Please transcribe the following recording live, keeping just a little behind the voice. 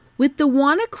With the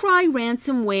WannaCry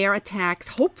ransomware attacks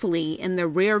hopefully in the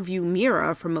rearview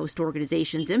mirror for most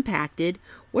organizations impacted,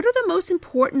 what are the most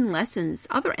important lessons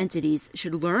other entities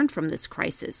should learn from this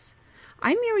crisis?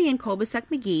 I'm Marianne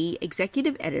Kolbasuk-McGee,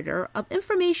 Executive Editor of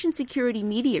Information Security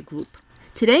Media Group.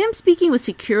 Today I'm speaking with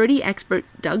security expert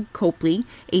Doug Copley,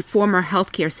 a former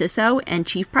healthcare CISO and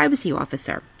Chief Privacy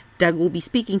Officer. Doug will be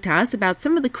speaking to us about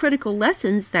some of the critical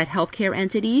lessons that healthcare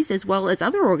entities, as well as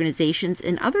other organizations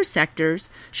in other sectors,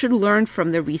 should learn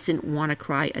from the recent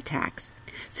WannaCry attacks.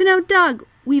 So now, Doug,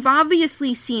 we've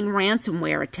obviously seen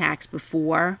ransomware attacks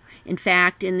before. In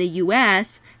fact, in the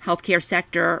U.S., healthcare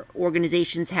sector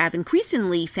organizations have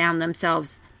increasingly found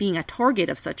themselves being a target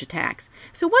of such attacks.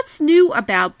 So what's new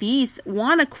about these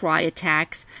WannaCry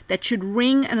attacks that should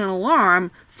ring an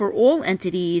alarm for all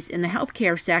entities in the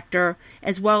healthcare sector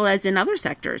as well as in other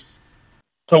sectors?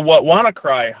 So what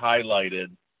WannaCry highlighted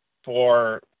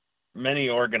for many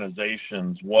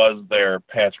organizations was their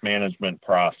patch management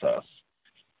process.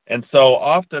 And so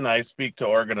often I speak to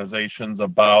organizations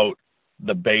about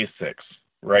the basics,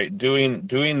 right? Doing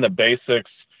the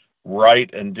basics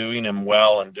right and doing them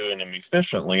well and doing them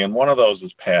efficiently. And one of those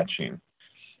is patching.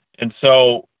 And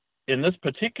so in this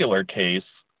particular case,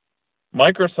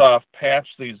 Microsoft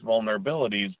patched these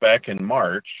vulnerabilities back in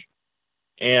March,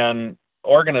 and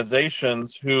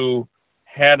organizations who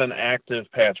had an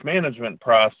active patch management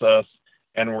process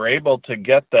and were able to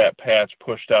get that patch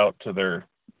pushed out to their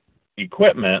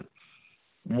equipment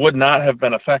would not have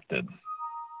been affected.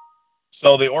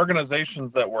 So the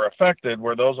organizations that were affected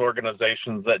were those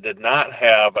organizations that did not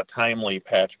have a timely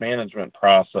patch management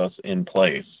process in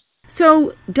place.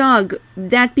 So, Doug,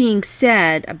 that being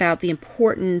said about the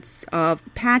importance of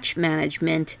patch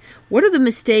management, what are the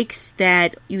mistakes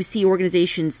that you see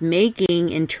organizations making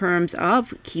in terms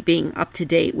of keeping up to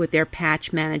date with their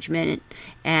patch management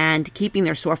and keeping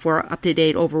their software up to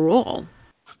date overall?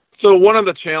 So one of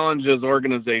the challenges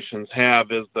organizations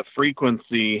have is the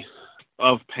frequency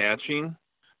of patching,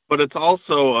 but it's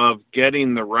also of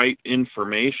getting the right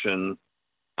information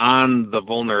on the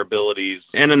vulnerabilities.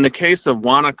 And in the case of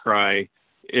WannaCry,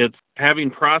 it's having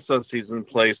processes in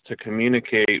place to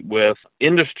communicate with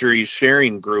industry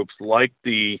sharing groups like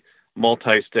the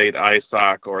multi-state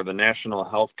ISOC or the National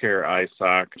Healthcare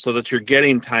ISOC so that you're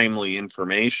getting timely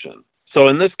information. So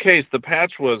in this case, the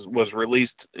patch was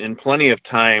released in plenty of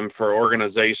time for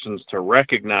organizations to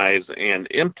recognize and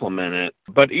implement it.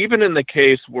 But even in the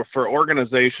case where for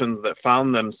organizations that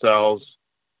found themselves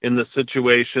in the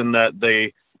situation that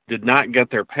they did not get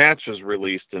their patches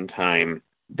released in time,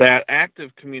 that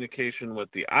active communication with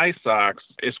the ISOCs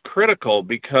is critical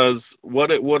because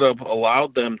what it would have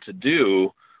allowed them to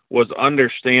do was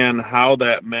understand how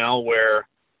that malware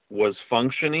was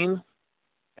functioning.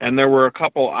 And there were a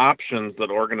couple options that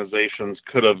organizations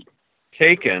could have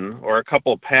taken, or a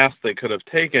couple paths they could have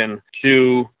taken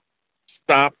to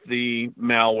stop the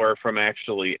malware from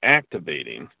actually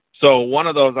activating. So one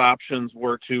of those options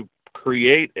were to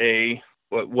create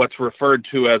what's referred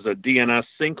to as a DNS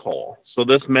sinkhole. So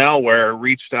this malware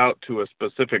reached out to a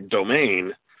specific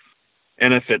domain,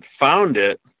 and if it found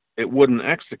it, it wouldn't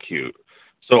execute.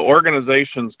 So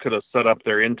organizations could have set up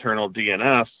their internal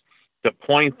DNS to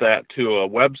point that to a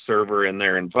web server in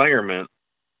their environment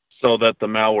so that the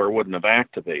malware wouldn't have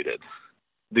activated.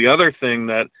 The other thing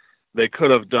that they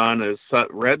could have done is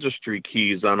set registry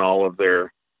keys on all of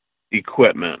their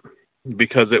equipment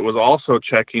because it was also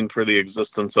checking for the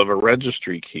existence of a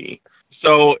registry key.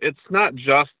 So it's not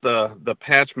just the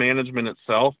patch management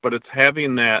itself, but it's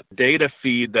having that data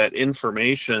feed, that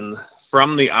information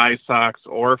from the ISOCs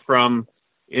or from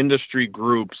industry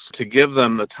groups to give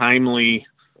them the timely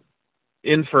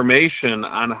information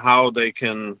on how they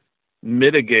can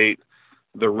mitigate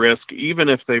the risk, even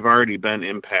if they've already been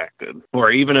impacted,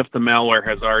 or even if the malware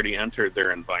has already entered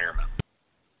their environment.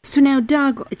 So now,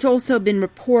 Doug, it's also been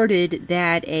reported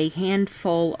that a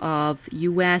handful of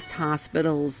U.S.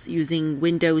 hospitals using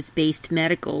Windows-based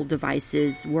medical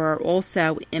devices were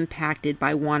also impacted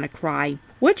by WannaCry.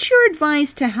 What's your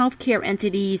advice to healthcare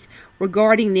entities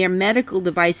regarding their medical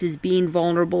devices being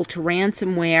vulnerable to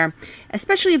ransomware,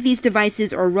 especially if these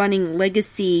devices are running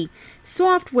legacy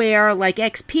software like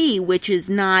XP, which is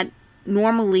not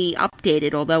normally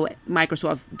updated, although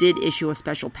Microsoft did issue a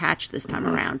special patch this time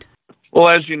around? Well,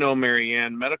 as you know,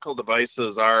 Marianne, medical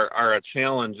devices are a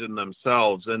challenge in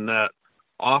themselves in that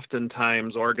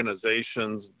oftentimes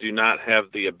organizations do not have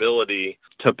the ability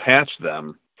to patch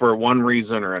them for one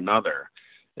reason or another.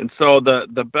 And so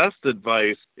the best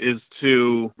advice is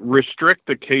to restrict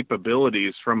the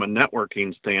capabilities from a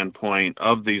networking standpoint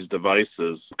of these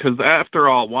devices. Because after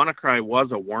all, WannaCry was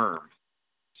a worm.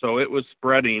 So it was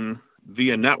spreading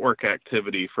via network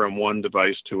activity from one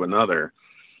device to another.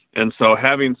 And so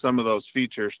having some of those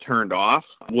features turned off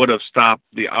would have stopped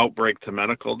the outbreak to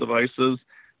medical devices.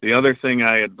 The other thing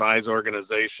I advise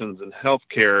organizations in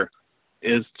healthcare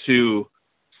is to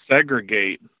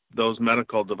segregate those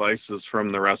medical devices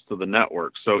from the rest of the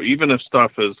network. So even if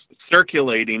stuff is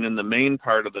circulating in the main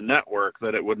part of the network,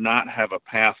 that it would not have a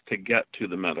path to get to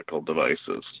the medical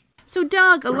devices. So,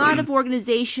 Doug, a lot of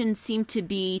organizations seem to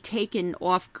be taken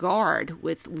off guard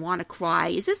with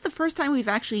WannaCry. Is this the first time we've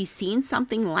actually seen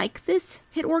something like this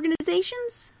hit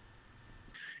organizations?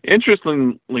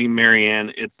 Interestingly,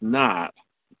 Marianne, it's not.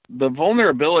 The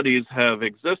vulnerabilities have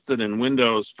existed in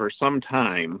Windows for some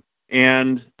time,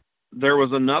 and there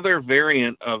was another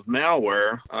variant of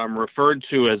malware referred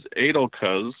to as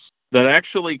Edelkaz that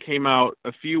actually came out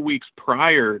a few weeks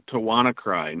prior to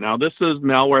WannaCry. Now, this is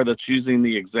malware that's using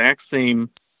the exact same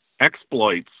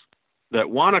exploits that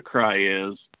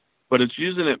WannaCry is, but it's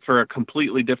using it for a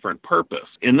completely different purpose.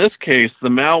 In this case, the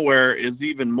malware is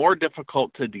even more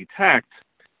difficult to detect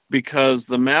because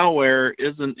the malware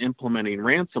isn't implementing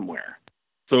ransomware.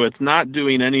 So it's not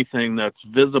doing anything that's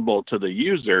visible to the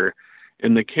user.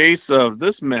 In the case of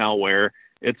this malware,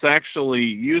 it's actually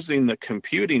using the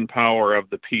computing power of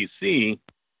the PC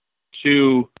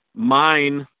to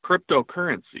mine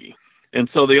cryptocurrency. And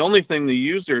so the only thing the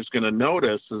user is going to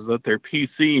notice is that their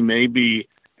PC may be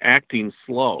acting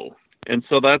slow. And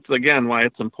so that's, again, why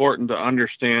it's important to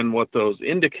understand what those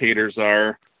indicators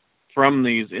are from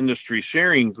these industry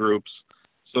sharing groups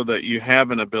so that you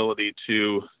have an ability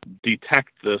to detect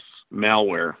this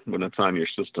malware when it's on your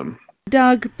system.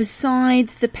 Doug,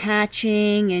 besides the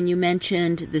patching, and you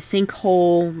mentioned the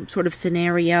sinkhole sort of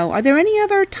scenario, are there any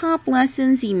other top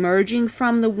lessons emerging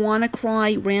from the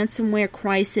WannaCry ransomware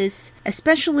crisis,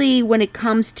 especially when it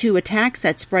comes to attacks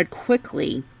that spread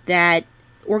quickly, that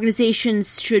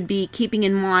organizations should be keeping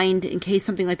in mind in case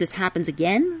something like this happens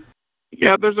again?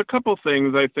 Yeah, there's a couple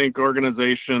things I think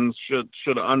organizations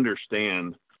should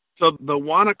understand. So the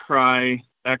WannaCry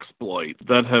exploits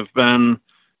that have been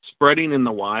spreading in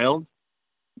the wild,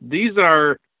 these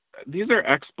are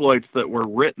exploits that were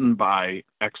written by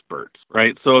experts,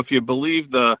 right? So if you believe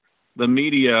the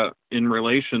media in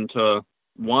relation to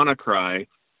WannaCry,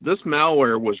 this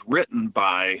malware was written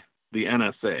by the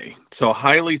NSA. So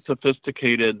highly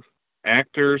sophisticated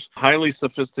actors, highly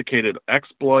sophisticated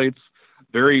exploits,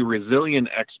 very resilient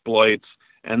exploits,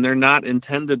 and they're not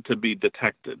intended to be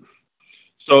detected.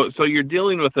 So you're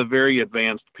dealing with a very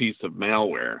advanced piece of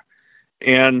malware.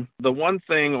 And the one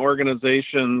thing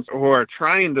organizations who are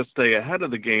trying to stay ahead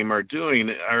of the game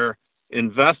are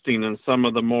investing in some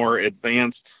of the more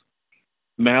advanced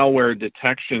malware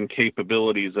detection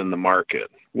capabilities in the market,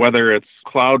 whether it's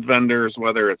cloud vendors,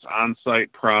 whether it's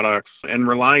on-site products, and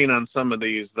relying on some of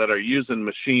these that are using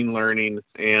machine learning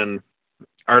and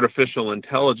artificial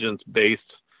intelligence-based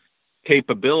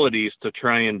capabilities to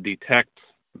try and detect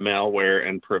malware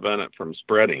and prevent it from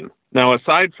spreading. Now,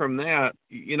 aside from that,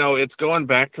 it's going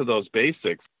back to those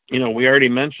basics. We already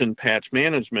mentioned patch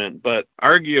management, but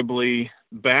arguably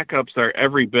backups are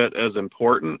every bit as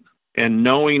important, and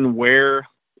knowing where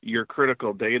your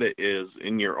critical data is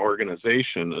in your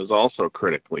organization is also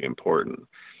critically important.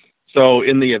 So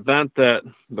in the event that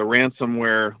the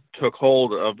ransomware took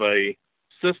hold of a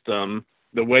system,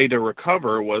 the way to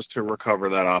recover was to recover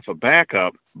that off a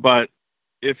backup. But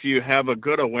if you have a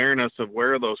good awareness of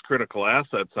where those critical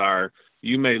assets are,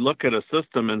 you may look at a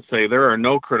system and say, there are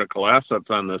no critical assets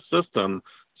on this system,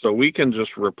 so we can just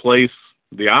replace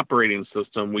the operating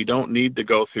system. We don't need to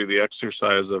go through the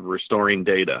exercise of restoring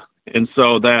data. And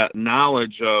so that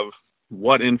knowledge of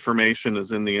what information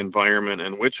is in the environment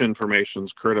and which information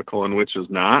is critical and which is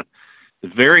not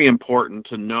is very important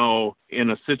to know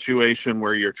in a situation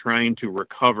where you're trying to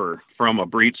recover from a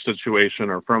breach situation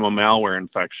or from a malware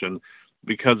infection,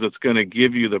 because it's going to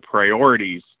give you the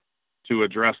priorities to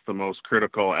address the most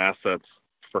critical assets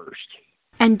first.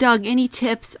 And Doug, any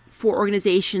tips for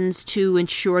organizations to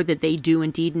ensure that they do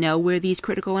indeed know where these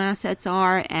critical assets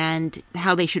are and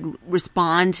how they should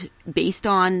respond based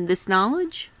on this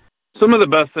knowledge? Some of the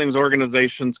best things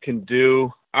organizations can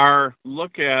do are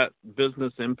look at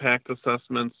business impact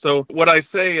assessments. So what I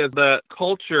say is that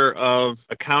culture of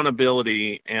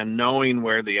accountability and knowing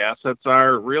where the assets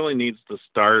are really needs to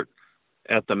start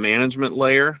at the management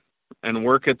layer and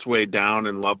work its way down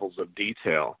in levels of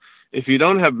detail. If you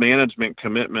don't have management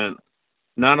commitment,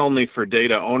 not only for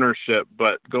data ownership,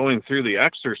 but going through the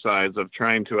exercise of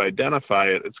trying to identify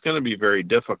it, it's going to be very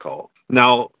difficult.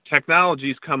 Now,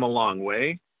 technology's come a long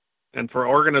way, and for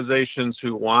organizations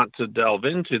who want to delve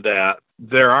into that,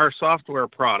 there are software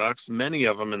products, many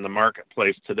of them in the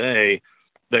marketplace today,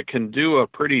 that can do a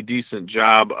pretty decent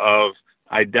job of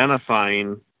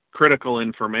identifying critical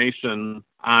information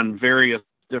on various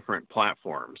different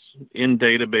platforms, in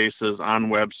databases, on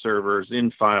web servers,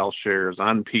 in file shares,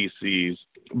 on PCs.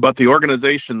 But the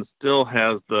organization still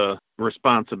has the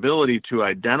responsibility to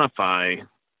identify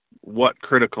what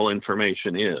critical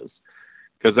information is.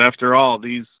 Because after all,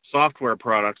 these software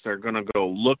products are going to go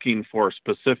looking for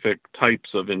specific types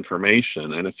of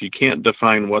information. And if you can't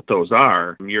define what those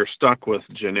are, you're stuck with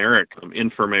generic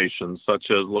information, such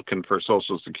as looking for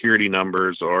Social Security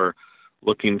numbers or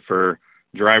looking for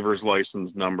driver's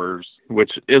license numbers,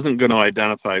 which isn't going to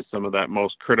identify some of that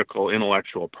most critical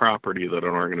intellectual property that an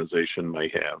organization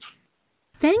might have.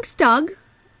 Thanks, Doug.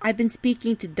 I've been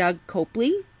speaking to Doug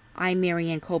Copley. I'm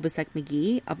Marianne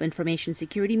Kolbasuk-McGee of Information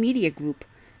Security Media Group.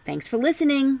 Thanks for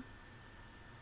listening.